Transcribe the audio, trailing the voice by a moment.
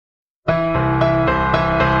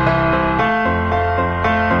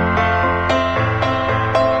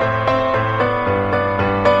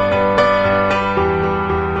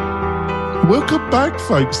Welcome back,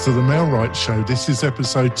 folks, to the Mailrite Show. This is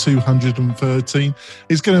episode 213.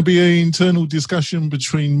 It's going to be an internal discussion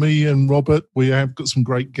between me and Robert. We have got some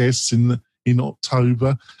great guests in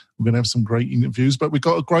October. We're going to have some great interviews, but we've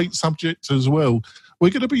got a great subject as well.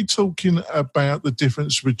 We're going to be talking about the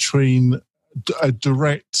difference between a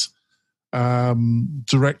direct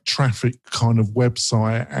traffic kind of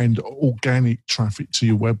website and organic traffic to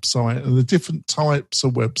your website, and the different types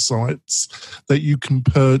of websites that you can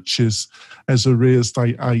purchase as a real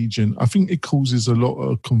estate agent. I think it causes a lot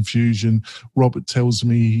of confusion. Robert tells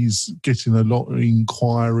me he's getting a lot of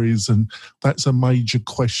inquiries, and that's a major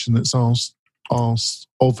question that's asked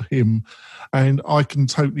of him, and I can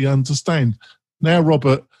totally understand. Now,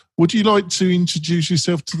 Robert, would you like to introduce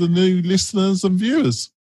yourself to the new listeners and viewers?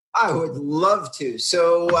 I would love to.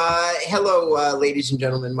 So, hello, ladies and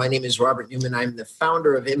gentlemen. My name is Robert Newman. I'm the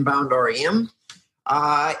founder of Inbound REM.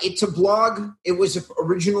 It's a blog. It was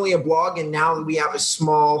originally a blog, and now we have a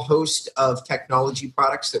small host of technology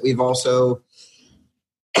products that we've also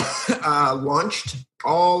launched.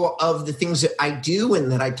 All of the things that I do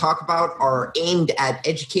and that I talk about are aimed at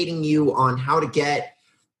educating you on how to get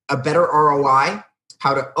a better ROI,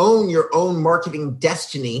 how to own your own marketing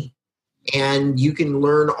destiny. And you can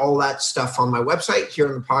learn all that stuff on my website here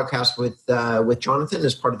on the podcast with Jonathan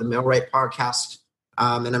as part of the Mailrite podcast.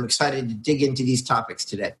 And I'm excited to dig into these topics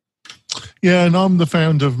today. Yeah, and I'm the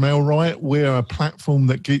founder of Mailrite. We're a platform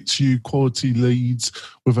that gets you quality leads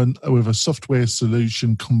with a software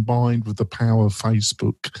solution combined with the power of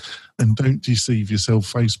Facebook. And don't deceive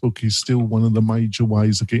yourself, Facebook is still one of the major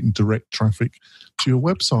ways of getting direct traffic to your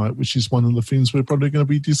website, which is one of the things we're probably going to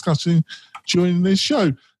be discussing during this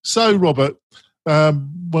show. So, Robert,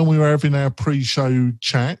 when we were having our pre-show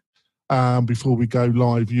chat, before we go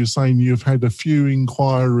live, you're saying you've had a few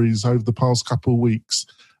inquiries over the past couple of weeks,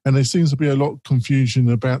 and there seems to be a lot of confusion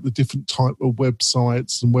about the different type of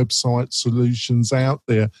websites and website solutions out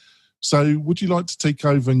there. So would you like to take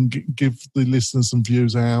over and give the listeners and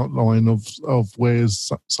viewers an outline of where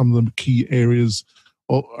some of the key areas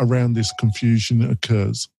around this confusion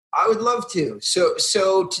occurs? I would love to.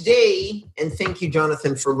 So today, and thank you,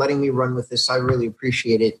 Jonathan, for letting me run with this. I really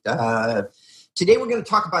appreciate it. Today, we're going to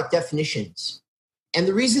talk about definitions. And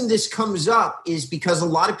the reason this comes up is because a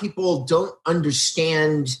lot of people don't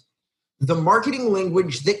understand the marketing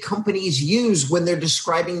language that companies use when they're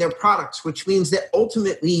describing their products, which means that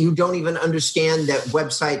ultimately you don't even understand that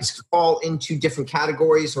websites fall into different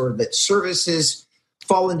categories or that services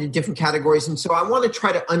fall into different categories. And so I want to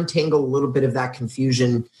try to untangle a little bit of that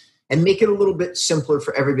confusion and make it a little bit simpler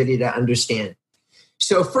for everybody to understand.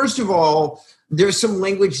 So first of all, there's some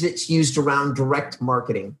language that's used around direct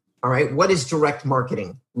marketing. All right. What is direct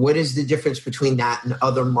marketing? What is the difference between that and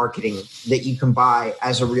other marketing that you can buy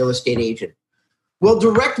as a real estate agent? Well,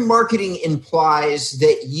 direct marketing implies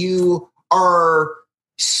that you are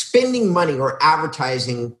spending money or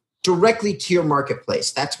advertising directly to your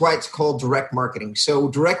marketplace. That's why it's called direct marketing. So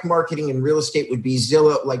direct marketing in real estate would be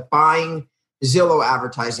Zillow, like buying Zillow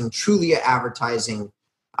advertising, Trulia advertising,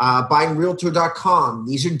 buying Realtor.com.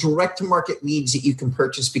 These are direct-to-market leads that you can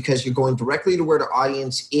purchase because you're going directly to where the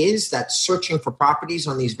audience is that's searching for properties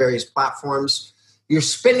on these various platforms. You're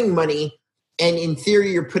spending money, and in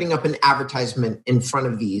theory, you're putting up an advertisement in front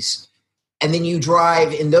of these. And then you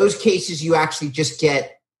drive. In those cases, you actually just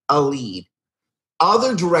get a lead.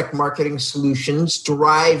 Other direct marketing solutions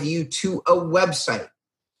drive you to a website.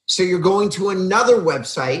 So you're going to another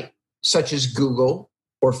website, such as Google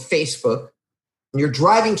or Facebook, and you're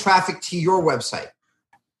driving traffic to your website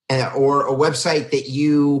or a website that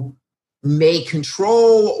you may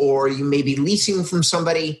control or you may be leasing from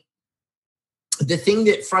somebody. The thing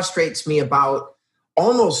that frustrates me about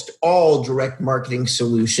almost all direct marketing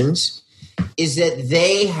solutions is that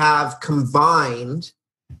they have combined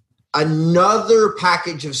another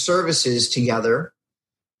package of services together,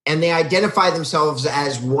 and they identify themselves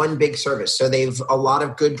as one big service. So a lot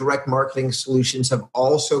of good direct marketing solutions have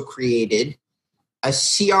also created a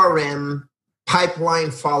CRM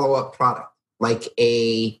pipeline follow-up product, like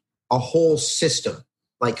a whole system,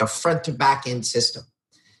 like a front to back end system.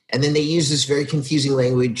 And then they use this very confusing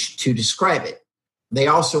language to describe it. They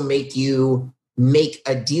also make you make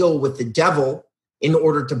a deal with the devil in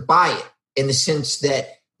order to buy it, in the sense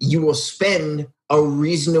that you will spend a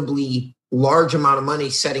reasonably large amount of money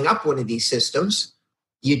setting up one of these systems.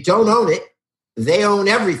 You don't own it. They own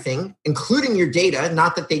everything, including your data.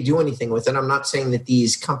 Not that they do anything with it. I'm not saying that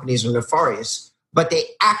these companies are nefarious, but they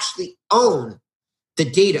actually own the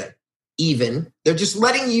data even. They're just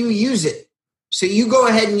letting you use it. So you go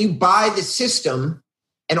ahead and you buy the system,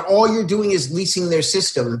 and all you're doing is leasing their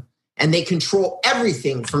system. and they control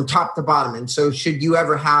everything from top to bottom. And so should you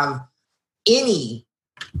ever have any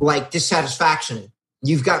like dissatisfaction,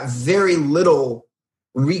 you've got very little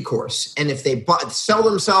recourse. And if they sell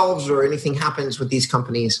themselves or anything happens with these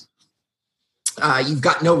companies, you've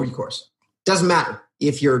got no recourse. Doesn't matter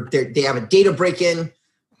if they have a data break-in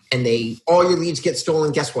and all your leads get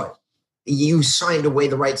stolen. Guess what? You signed away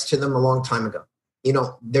the rights to them a long time ago.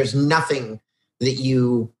 There's nothing that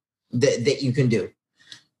you can do.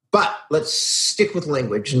 But let's stick with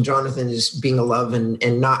language. And Jonathan is being a love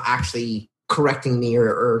and not actually correcting me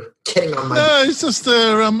or getting on my... No, it's just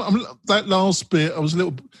that last bit, I was a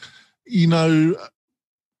little...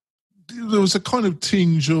 there was a kind of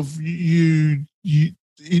tinge of you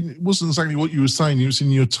it wasn't exactly what you were saying. It was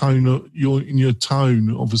in your tone,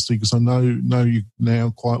 obviously, because I know you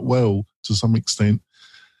now quite well to some extent.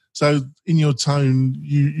 So in your tone,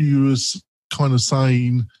 you was kind of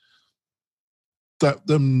saying that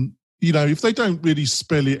them, if they don't really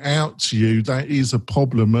spell it out to you, that is a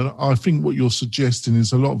problem. And I think what you're suggesting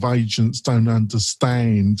is a lot of agents don't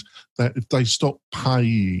understand that if they stop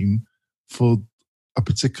paying for a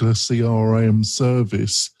particular CRM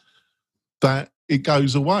service, that it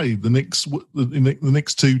goes away the next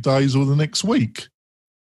 2 days or the next week.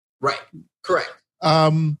 Right. Correct.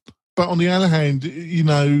 But on the other hand,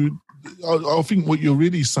 I think what you're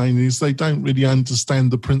really saying is they don't really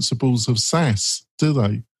understand the principles of SaaS, do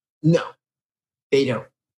they? No, they don't.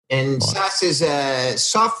 And SaaS is a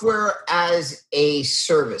software as a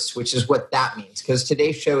service, which is what that means. Because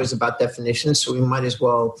today's show is about definitions, so we might as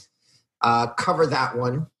well cover that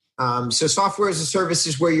one. So software as a service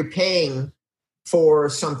is where you're paying for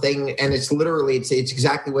something, and it's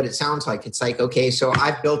exactly what it sounds like. It's like, okay, so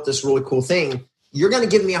I've built this really cool thing. You're going to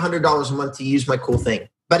give me $100 a month to use my cool thing,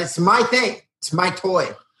 but it's my thing. It's my toy.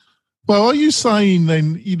 Well, are you saying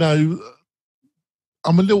then,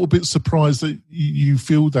 I'm a little bit surprised that you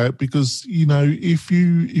feel that, because, if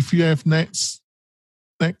you have Netflix,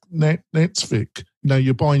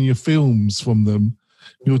 you're buying your films from them,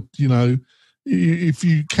 if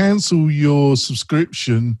you cancel your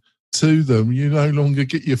subscription to them, you no longer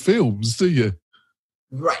get your films, do you?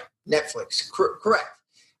 Right. Netflix. Correct.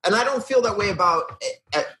 And I don't feel that way about,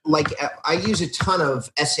 I use a ton of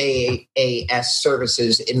SaaS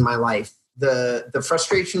services in my life. The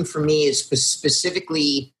frustration for me is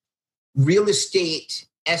specifically real estate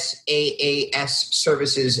SaaS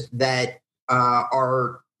services that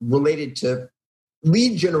are related to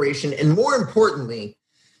lead generation. And more importantly,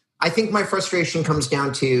 I think my frustration comes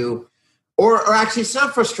down to, or actually it's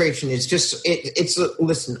not frustration. It's just,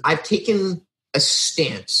 listen, I've taken a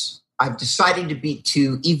stance. I've decided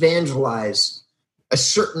to evangelize a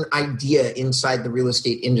certain idea inside the real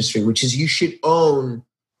estate industry, which is you should own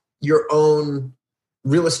your own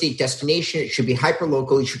real estate destination. It should be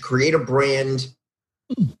hyper-local. You should create a brand,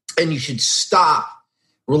 and you should stop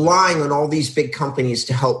relying on all these big companies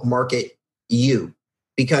to help market you,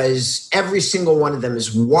 because every single one of them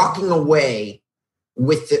is walking away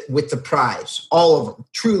with the prize. All of them,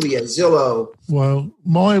 Trulia, Zillow. Well,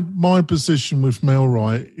 my position with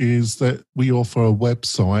Mailrite is that we offer a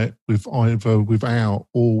website with either without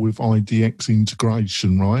or with IDX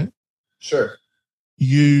integration, right? Sure.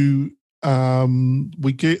 We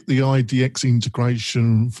get the IDX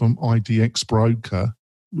integration from IDX Broker,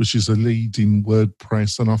 which is a leading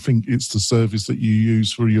WordPress, and I think it's the service that you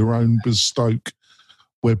use for your own bespoke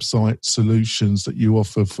website solutions that you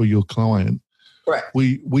offer for your client. Correct.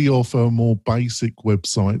 We offer a more basic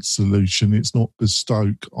website solution. It's not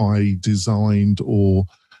bespoke, i.e. designed or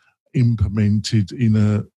implemented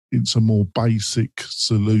it's a more basic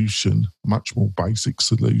solution, much more basic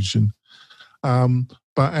solution.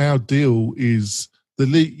 But our deal is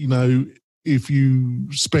if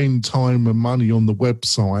you spend time and money on the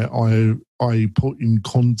website, I put in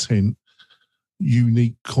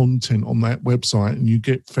unique content on that website, and you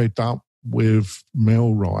get fed up with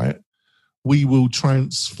Mailrite, we will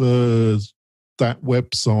transfer that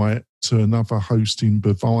website to another hosting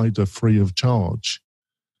provider free of charge.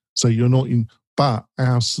 So you're not in, but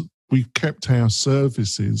we've kept our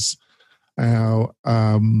services, our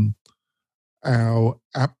apps,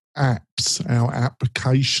 our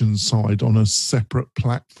application side on a separate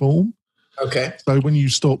platform. Okay. So when you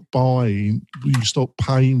stop paying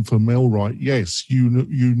for Mailrite, yes, you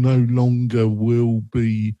no longer will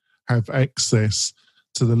have access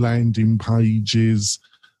to the landing pages,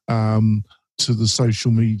 to the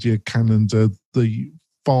social media calendar, the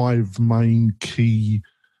 5 main key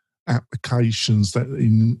applications that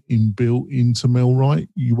inbuilt into Mailrite.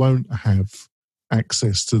 You won't have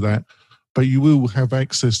access to that, but you will have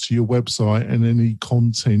access to your website and any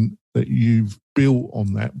content that you've built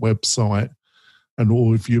on that website,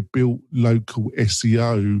 or if you built local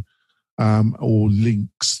SEO or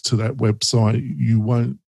links to that website, you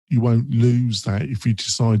won't lose that if you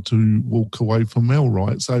decide to walk away from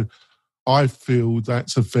MailRite. So I feel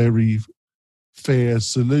that's a very fair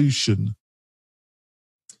solution.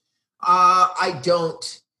 I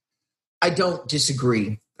don't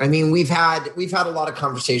disagree. I mean, we've had a lot of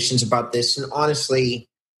conversations about this, and honestly,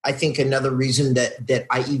 I think another reason that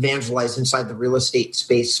I evangelize inside the real estate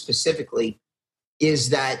space specifically is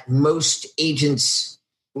that most agents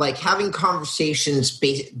like having conversations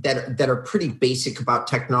that are pretty basic about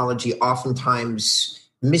technology oftentimes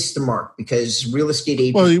miss the mark, because real estate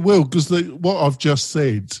agents... Well, it will, because what I've just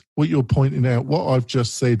said, what you're pointing out, what I've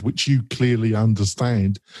just said, which you clearly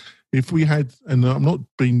understand, if we had, and I'm not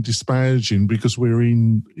being disparaging because we're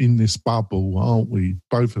in this bubble, aren't we?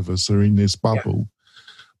 Both of us are in this bubble. Yeah.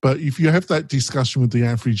 But if you have that discussion with the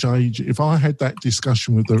average agent, if I had that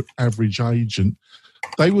discussion with the average agent,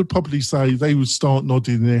 they would probably say, they would start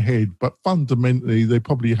nodding their head, but fundamentally they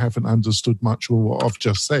probably haven't understood much of what I've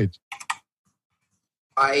just said.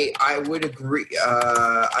 I would agree.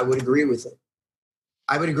 I would agree with it.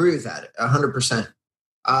 I would agree with that 100%.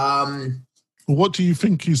 What do you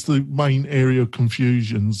think is the main area of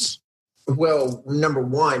confusions? Well, number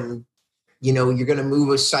one, you're going to move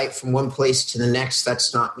a site from one place to the next.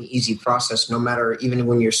 That's not an easy process, no matter, even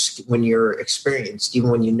when you're experienced,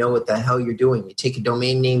 even when you know what the hell you're doing. You take a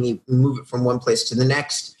domain name, you move it from one place to the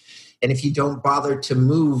next. And if you don't bother to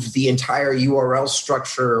move the entire URL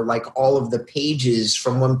structure, like all of the pages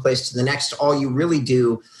from one place to the next, all you really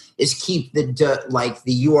do is keep the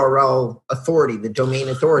URL authority, the domain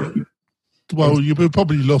authority. Well, you've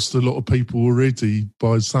probably lost a lot of people already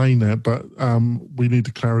by saying that, but we need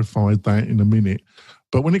to clarify that in a minute.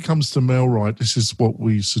 But when it comes to MailRite, this is what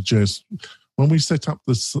we suggest. When we set up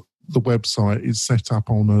the website, it's set up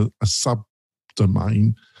on a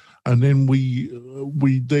subdomain, and then we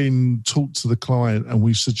then talk to the client and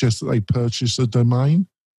we suggest that they purchase a domain,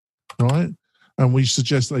 right? And we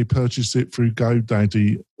suggest they purchase it through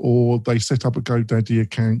GoDaddy, or they set up a GoDaddy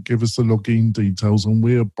account, give us the login details, and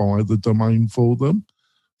we'll buy the domain for them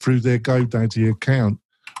through their GoDaddy account.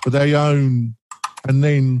 But they own, and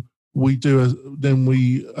then we do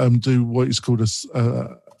what is called a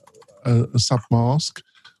submask,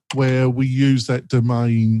 where we use that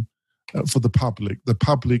domain for the public. The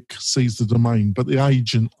public sees the domain, but the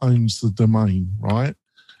agent owns the domain, right?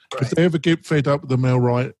 If they ever get fed up with the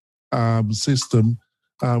MailRite system,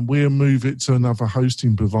 we'll move it to another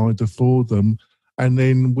hosting provider for them, and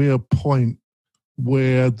then we'll point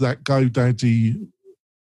where that GoDaddy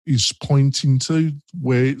is pointing to,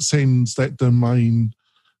 where it sends that domain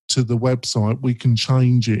to the website. We can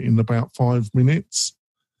change it in about 5 minutes,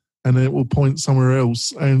 and it will point somewhere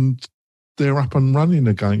else, and they're up and running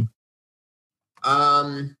again.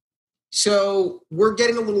 So we're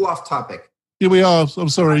getting a little off topic. Here we are. I'm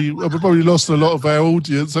sorry. We've probably lost a lot of our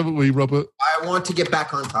audience, haven't we, Robert? I want to get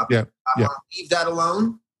back on topic. Yeah. I want to leave that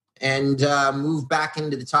alone and move back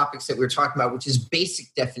into the topics that we were talking about, which is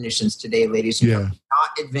basic definitions today, ladies and gentlemen,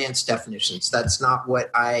 not advanced definitions. That's not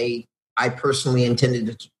what I personally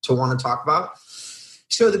intended to want to talk about.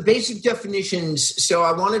 So the basic definitions, so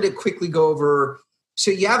I wanted to quickly go over.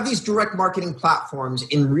 So you have these direct marketing platforms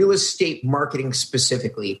in real estate marketing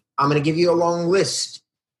specifically. I'm going to give you a long list,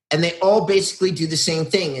 and they all basically do the same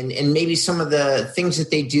thing. And maybe some of the things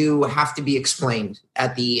that they do have to be explained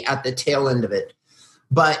at the tail end of it.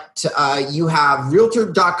 But you have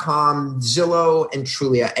Realtor.com, Zillow, and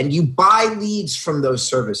Trulia, and you buy leads from those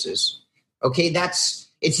services. Okay,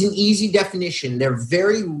 it's an easy definition. They're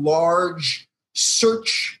very large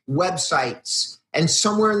search websites. And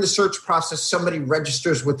somewhere in the search process, somebody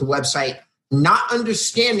registers with the website, not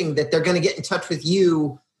understanding that they're going to get in touch with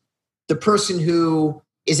you, the person who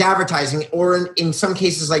is advertising, or in some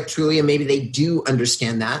cases like Trulia, maybe they do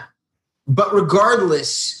understand that. But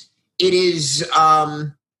regardless, it is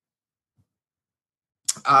wow.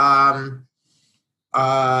 One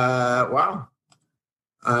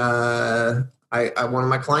of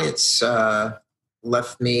my clients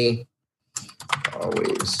left me.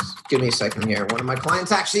 Always. Give me a second here. One of my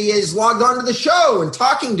clients actually is logged on to the show and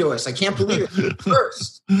talking to us. I can't believe it.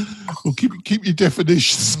 First. Well, keep your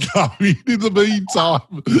definitions going in the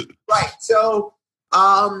meantime. Right. So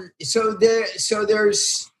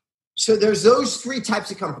there's those three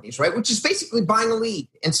types of companies, right? Which is basically buying a lead.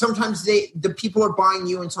 And sometimes the people are buying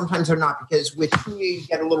you and sometimes they're not, because with Trulia, you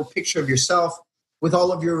get a little picture of yourself with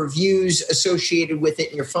all of your reviews associated with it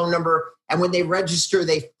and your phone number. And when they register,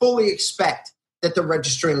 they fully expect that they're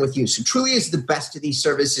registering with you. So Trulia is the best of these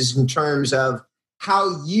services in terms of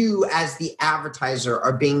how you as the advertiser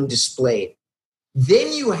are being displayed.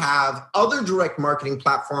 Then you have other direct marketing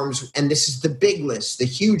platforms, and this is the big list, the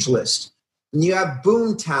huge list. And you have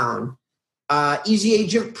Boomtown, Easy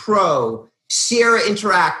Agent Pro, Sierra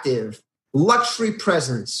Interactive, Luxury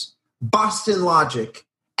Presence, Boston Logic,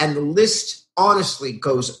 and the list honestly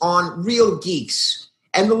goes on. Real Geeks,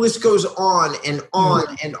 and the list goes on and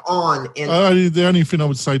on and on. And the only thing I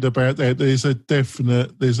would say about that, there's a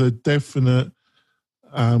definite.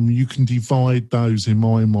 You can divide those in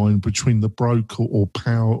my mind between the broker or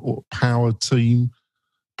power team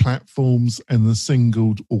platforms and the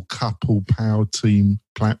singled or couple power team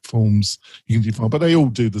platforms. You can divide, but they all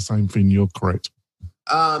do the same thing. You're correct.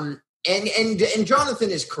 And Jonathan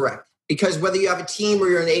is correct, because whether you have a team or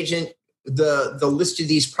you're an agent, the list of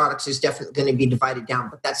these products is definitely going to be divided down,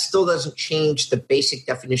 but that still doesn't change the basic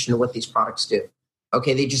definition of what these products do.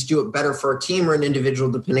 Okay, they just do it better for a team or an individual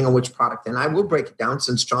depending on which product. And I will break it down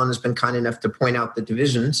since John has been kind enough to point out the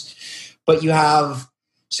divisions. But you have,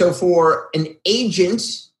 so for an agent,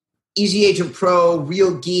 Easy Agent Pro,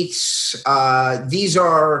 Real Geeks, these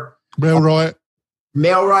are MailRight,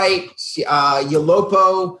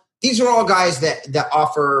 Yolopo. These are all guys that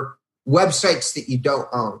offer websites that you don't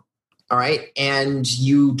own. All right. And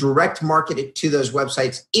you direct market it to those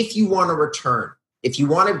websites if you want to return. If you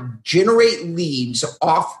want to generate leads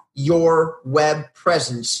off your web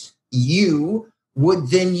presence, you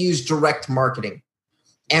would then use direct marketing.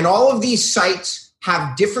 And all of these sites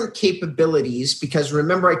have different capabilities, because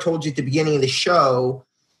remember I told you at the beginning of the show,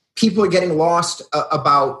 people are getting lost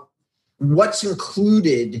about what's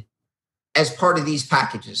included as part of these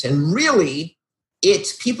packages. And really,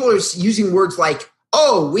 it's people are using words like,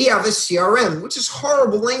 oh, we have a CRM, which is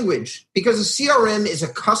horrible language, because a CRM is a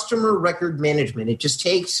customer record management. It just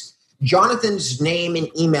takes Jonathan's name and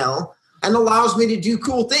email and allows me to do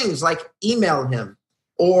cool things like email him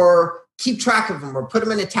or keep track of him or put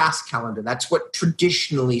him in a task calendar. That's what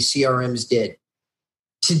traditionally CRMs did.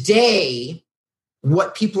 Today,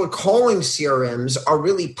 what people are calling CRMs are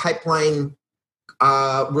really pipeline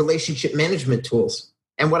relationship management tools.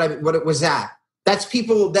 And what it was that's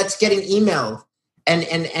people that's getting emailed.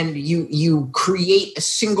 And you create a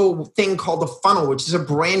single thing called a funnel, which is a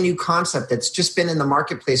brand new concept that's just been in the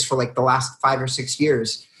marketplace for like the last 5 or 6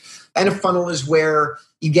 years. And a funnel is where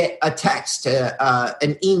you get a text,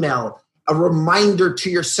 an email, a reminder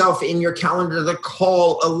to yourself in your calendar to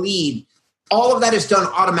call a lead. All of that is done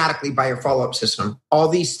automatically by your follow-up system. All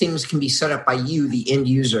these things can be set up by you, the end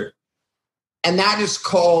user. And that is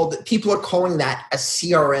called, people are calling that a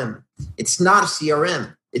CRM. It's not a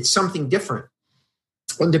CRM. It's something different.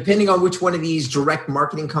 And depending on which one of these direct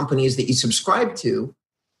marketing companies that you subscribe to,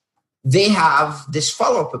 they have this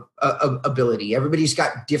follow-up ability. Everybody's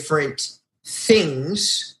got different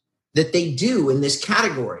things that they do in this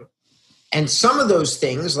category. And some of those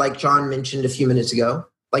things, like John mentioned a few minutes ago,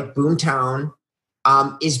 like Boomtown,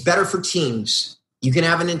 is better for teams. You can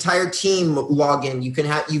have an entire team log in.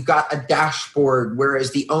 You've got a dashboard,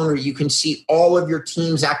 whereas the owner, you can see all of your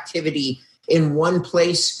team's activity in one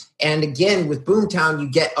place. And again, with Boomtown, you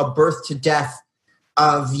get a birth to death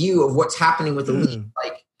view of what's happening with the lead.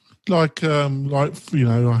 I've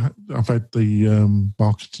had the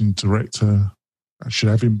marketing director. I should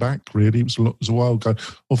have him back. Really, it was a while ago.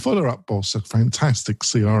 Well, Follow Up Boss, a fantastic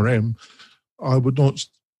CRM. I would not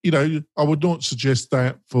suggest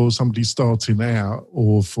that for somebody starting out,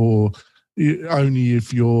 or for only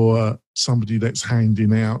if you're somebody that's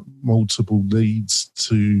handing out multiple leads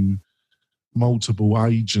to multiple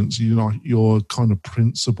agents, you're kind of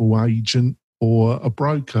principal agent or a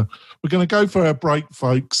broker. We're going to go for our break,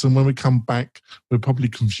 folks, and when we come back, we'll probably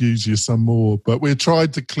confuse you some more, but we're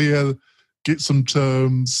trying to get some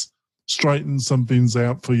terms, straighten some things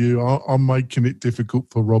out for you. I'm making it difficult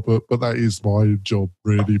for Robert, but that is my job,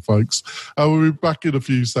 really, folks. We'll be back in a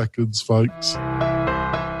few seconds, folks.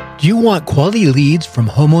 Do you want quality leads from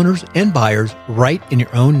homeowners and buyers right in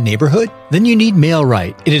your own neighborhood? Then you need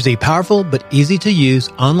MailRight. It is a powerful but easy-to-use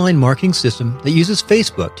online marketing system that uses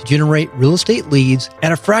Facebook to generate real estate leads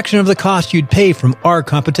at a fraction of the cost you'd pay from our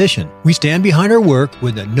competition. We stand behind our work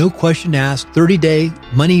with a no-question-asked 30-day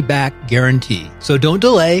money-back guarantee. So don't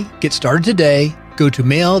delay. Get started today. Go to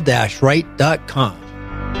mail-right.com.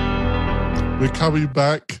 We're coming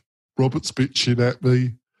back. Robert's bitching at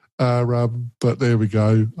me. But there we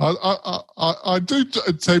go. I do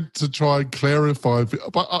attempt to try and clarify,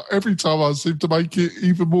 but every time I seem to make it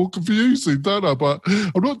even more confusing, don't I? But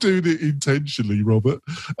I'm not doing it intentionally, Robert.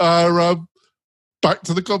 Back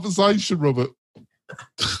to the conversation, Robert.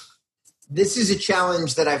 This is a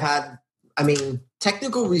challenge that I've had. I mean,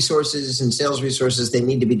 technical resources and sales resources, they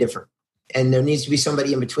need to be different. And there needs to be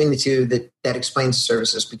somebody in between the two that explains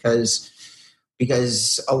services, because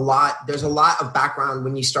there's a lot of background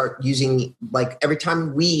when you start using, like, every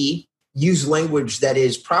time we use language that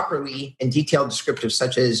is properly and detailed descriptive,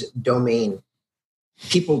 such as domain,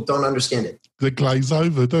 people don't understand it. They glaze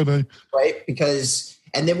over, don't they? Right?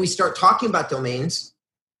 And then we start talking about domains,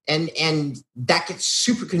 and that gets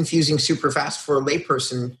super confusing super fast for a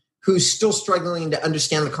layperson who's still struggling to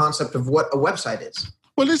understand the concept of what a website is.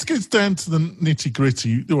 Well, let's get down to the nitty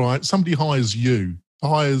gritty. Right? Somebody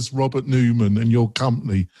hires Robert Newman and your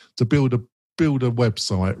company to build a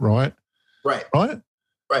website, right? Right.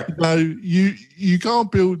 No, you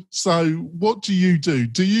can't build. So what do you do?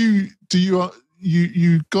 Do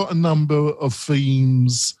you got a number of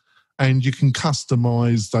themes, and you can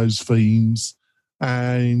customize those themes,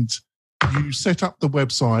 and you set up the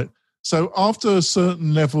website. So after a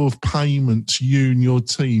certain level of payment to you and your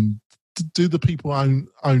team, do the people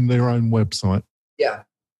own their own website? Yeah.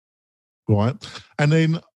 Right. And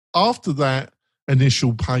then after that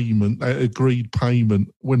initial payment, that agreed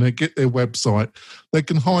payment, when they get their website, they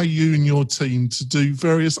can hire you and your team to do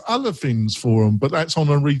various other things for them, but that's on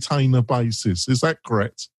a retainer basis. Is that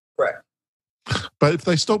correct? Correct. But if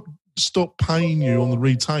they stop paying you on the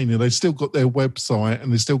retainer, they've still got their website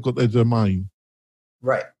and they've still got their domain.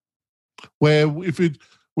 Right. Where if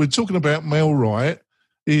we're talking about MailRight,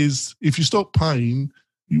 is if you stop paying,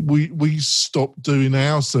 we stop doing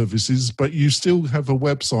our services, but you still have a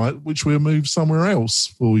website which we'll move somewhere else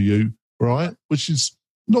for you, right? Which is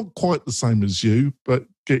not quite the same as you, but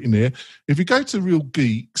getting there. If you go to Real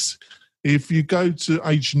Geeks, if you go to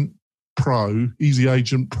Agent Pro, Easy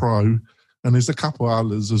Agent Pro, and there's a couple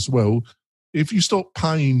others as well, if you stop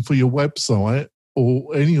paying for your website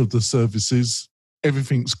or any of the services,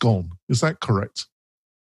 everything's gone. Is that correct?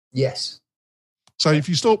 Yes. So if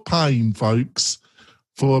you stop paying, folks,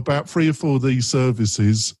 for about 3 or 4 of these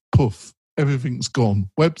services, poof, everything's gone.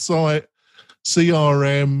 Website,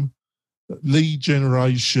 CRM, lead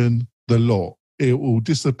generation, the lot. It will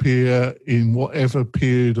disappear in whatever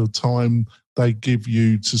period of time they give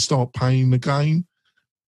you to start paying again.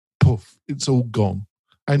 Poof, it's all gone.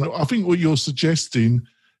 And I think what you're suggesting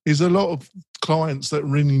is a lot of clients that are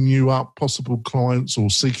ringing you up, possible clients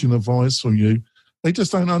or seeking advice from you, they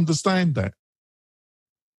just don't understand that.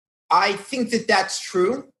 I think that that's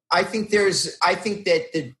true. I think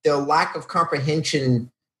that the lack of comprehension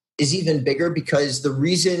is even bigger, because the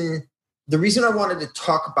reason I wanted to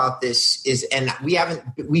talk about this is, and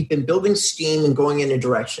we've been building steam and going in a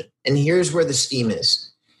direction. And here's where the steam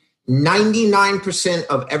is. 99%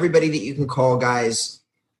 of everybody that you can call, guys,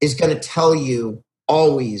 is going to tell you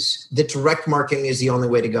always that direct marketing is the only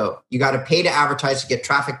way to go. You got to pay to advertise to get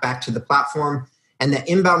traffic back to the platform, and that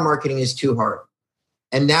inbound marketing is too hard.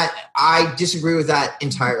 And that, I disagree with that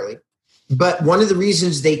entirely. But one of the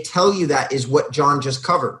reasons they tell you that is what John just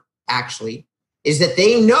covered, actually, is that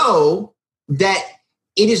they know that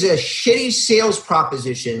it is a shitty sales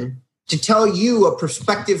proposition to tell you, a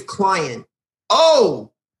prospective client,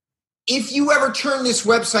 oh, if you ever turn this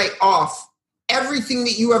website off, everything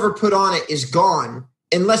that you ever put on it is gone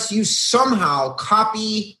unless you somehow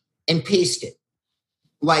copy and paste it.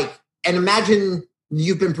 And imagine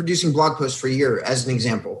you've been producing blog posts for a year, as an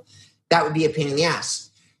example. That would be a pain in the ass.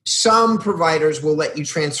 Some providers will let you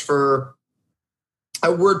transfer a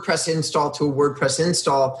WordPress install to a WordPress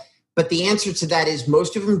install, but the answer to that is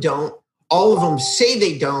most of them don't. All of them say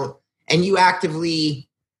they don't, and you actively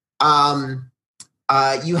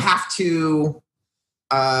you have to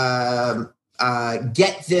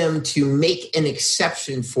get them to make an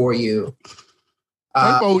exception for you.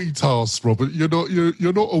 Don't multitask, Robert. You're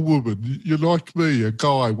not a woman. You're like me, a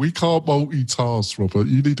guy. We can't multitask, Robert.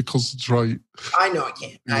 You need to concentrate. I know I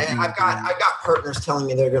can't. I've got partners telling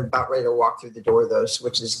me they're about ready to walk through the door, though,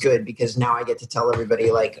 which is good, because now I get to tell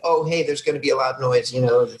everybody, like, oh, hey, there's going to be a loud noise.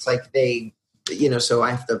 It's like they, so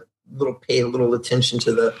I have to pay a little attention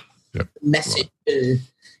to the message, right,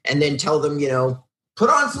 and then tell them, put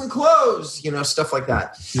on some clothes, stuff like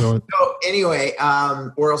that. Yeah. So anyway,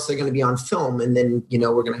 or else they're going to be on film, and then,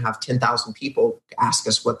 we're going to have 10,000 people ask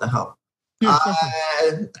us what the hell. Yeah,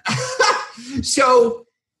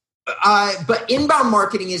 but inbound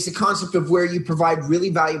marketing is the concept of where you provide really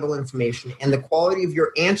valuable information, and the quality of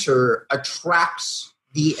your answer attracts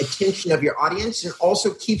the attention of your audience and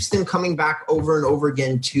also keeps them coming back over and over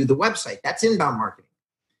again to the website. That's inbound marketing.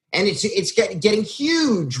 And it's getting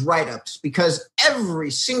huge write-ups, because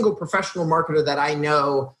every single professional marketer that I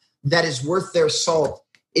know that is worth their salt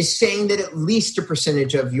is saying that at least a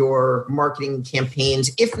percentage of your marketing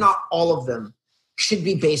campaigns, if not all of them, should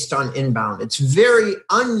be based on inbound. It's very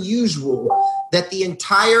unusual that the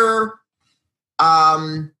entire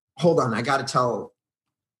Hold on, I got to tell.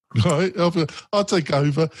 Right, I'll take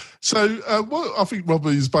over. So what I think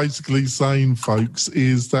Robert is basically saying, folks,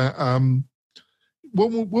 is that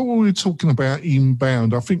when we're talking about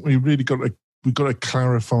inbound, I think we've got to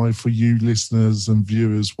clarify for you listeners and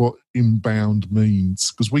viewers what inbound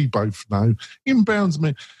means, because we both know inbound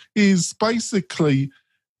is basically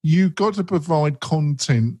you've got to provide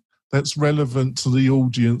content that's relevant to the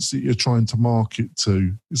audience that you're trying to market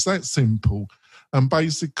to. It's that simple. And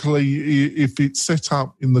basically, if it's set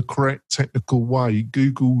up in the correct technical way,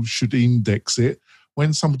 Google should index it.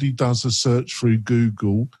 When somebody does a search through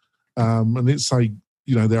Google, and let's say,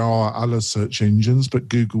 there are other search engines, but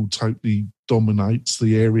Google totally dominates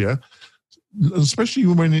the area, especially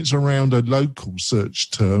when it's around a local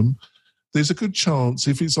search term, there's a good chance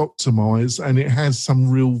if it's optimized and it has some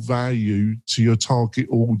real value to your target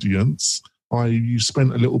audience, i.e. you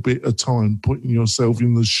spent a little bit of time putting yourself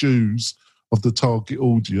in the shoes of the target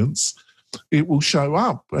audience, it will show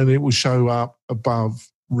up, and it will show up above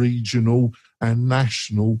regional and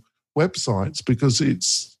national websites because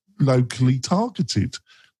it's locally targeted.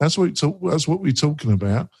 That's what we're talking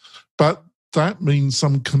about. But that means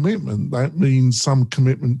some commitment. That means some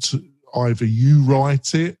commitment to either you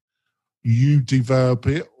write it, you develop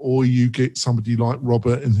it, or you get somebody like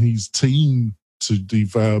Robert and his team to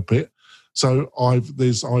develop it. So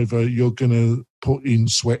there's either you're going to put in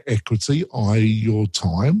sweat equity, i.e. your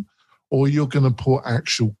time, or you're going to put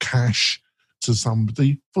actual cash to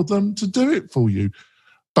somebody for them to do it for you.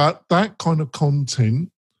 But that kind of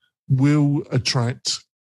content will attract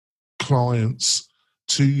clients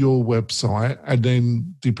to your website, and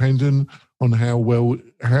then depending on how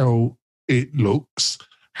it looks,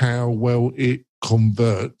 how well it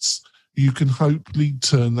converts, you can hopefully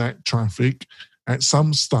turn that traffic at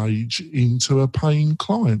some stage into a paying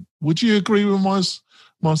client. Would you agree with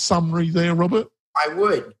my summary there, Robert? I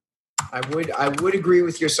would agree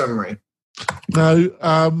with your summary.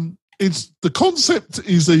 No, it's the concept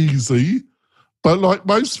is easy, but like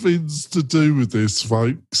most things to do with this,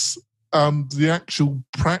 folks, the actual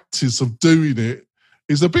practice of doing it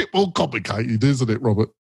is a bit more complicated, isn't it, Robert?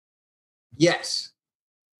 Yes,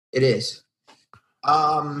 it is.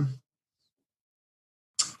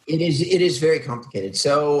 It is very complicated.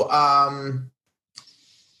 So,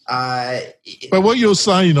 but what you're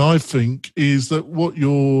saying, I think, is that what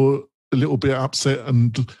you're a little bit upset,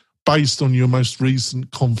 and based on your most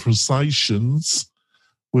recent conversations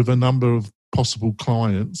with a number of possible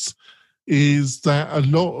clients, is that a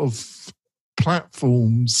lot of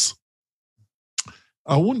platforms,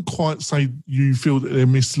 I wouldn't quite say you feel that they're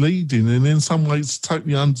misleading, and in some ways it's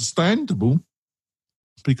totally understandable,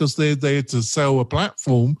 because they're there to sell a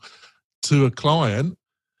platform to a client,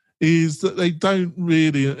 is that they don't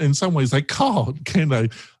really, in some ways they can't, can they?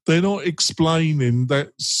 They're not explaining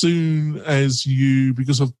that soon as you,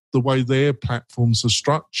 because of the way their platforms are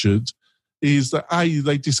structured, is that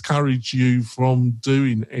they discourage you from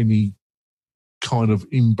doing any kind of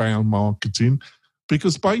inbound marketing,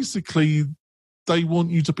 because basically they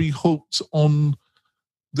want you to be hooked on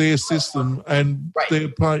their system and their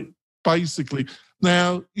basically.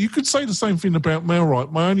 Now, you could say the same thing about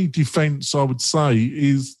MailRight. My only defense, I would say,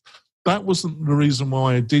 is that wasn't the reason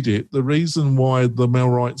why I did it. The reason why the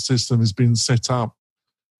MailRight system has been set up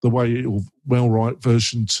the way MailRight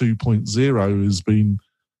version 2.0 has been,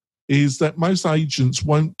 is that most agents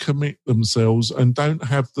won't commit themselves and don't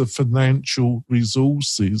have the financial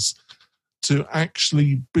resources to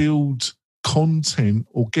actually build content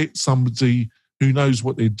or get somebody who knows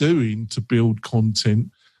what they're doing to build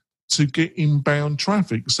content to get inbound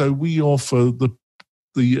traffic. So we offer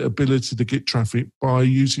the ability to get traffic by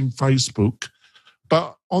using Facebook.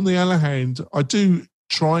 But on the other hand, I do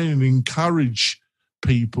try and encourage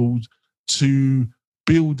people to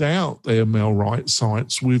build out their MailRight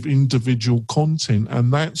sites with individual content.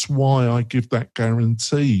 And that's why I give that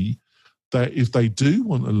guarantee that if they do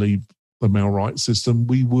want to leave the MailRight system,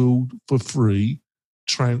 we will, for free,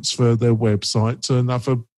 transfer their website to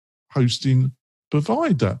another hosting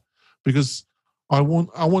provider. Because I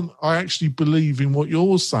actually believe in what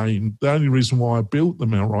you're saying. The only reason why I built the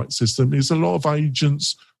MailRight system is a lot of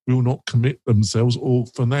agents will not commit themselves, or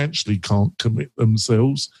financially can't commit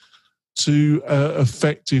themselves to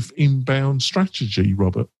effective inbound strategy,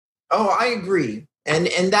 Robert. Oh, I agree. And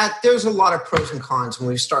that there's a lot of pros and cons when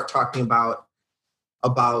we start talking about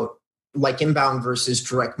like inbound versus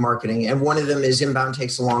direct marketing. And one of them is inbound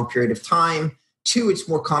takes a long period of time. 2, it's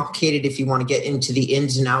more complicated if you want to get into the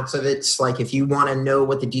ins and outs of it. It's like if you want to know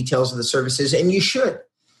what the details of the service is, and you should.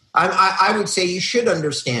 I would say you should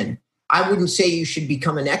understand. I wouldn't say you should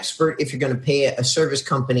become an expert if you're going to pay a service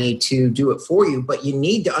company to do it for you, but you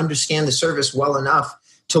need to understand the service well enough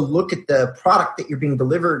to look at the product that you're being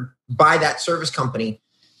delivered by that service company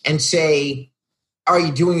and say, are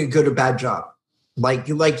you doing a good or bad job? Like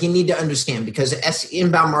you need to understand, because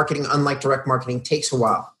inbound marketing, unlike direct marketing, takes a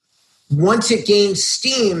while. Once it gains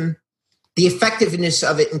steam, the effectiveness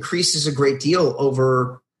of it increases a great deal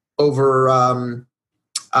over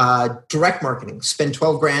direct marketing. Spend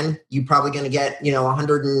 12 grand, you're probably going to get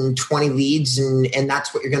 120 leads, and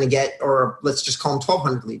that's what you're going to get, or let's just call them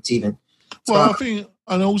 1,200 leads even. Well, I think,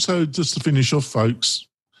 and also just to finish off, folks,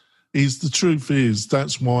 is the truth is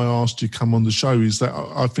that's why I asked you to come on the show, is that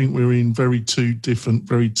I think we're in very two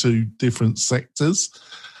different sectors,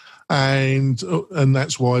 and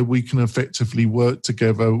that's why we can effectively work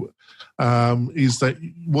together. Is that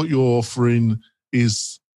what you're offering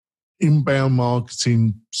is inbound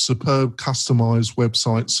marketing, superb customized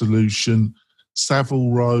website solution,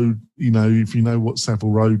 Savile Road. If you know what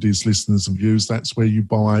Savile Road is, listeners and viewers, that's where you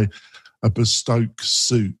buy a bespoke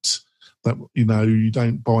suit that, you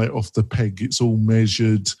don't buy it off the peg. It's all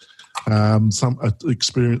measured. An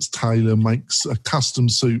experienced tailor makes a custom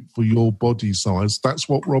suit for your body size. That's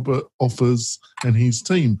what Robert offers and his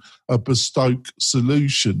team, a bespoke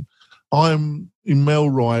solution. I'm in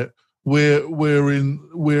Melwright. We're in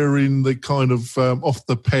the kind of off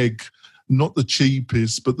the peg, not the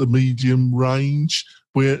cheapest, but the medium range.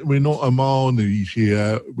 We're not Armani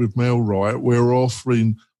here with Melwright. We're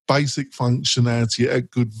offering basic functionality at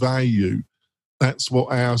good value. That's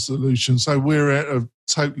what our solution. So we're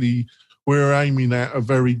aiming at a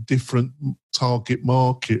very different target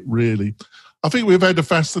market, really. I think we've had a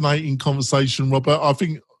fascinating conversation, Robert. I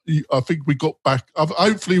think we got back.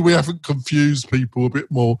 Hopefully we haven't confused people a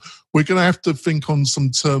bit more. We're going to have to think on some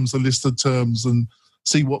terms, a list of terms, and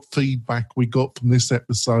see what feedback we got from this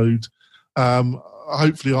episode.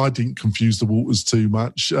 Hopefully I didn't confuse the waters too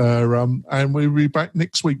much. And we'll be back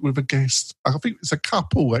next week with a guest. I think it's a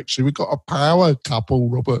couple, actually. We've got a power couple,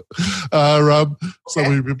 Robert. So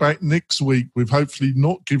we'll be back next week with hopefully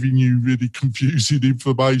not giving you really confusing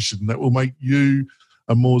information that will make you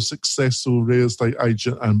a more successful real estate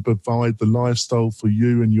agent and provide the lifestyle for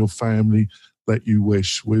you and your family that you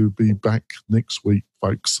wish. We'll be back next week,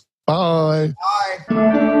 folks. Bye.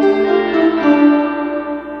 Bye.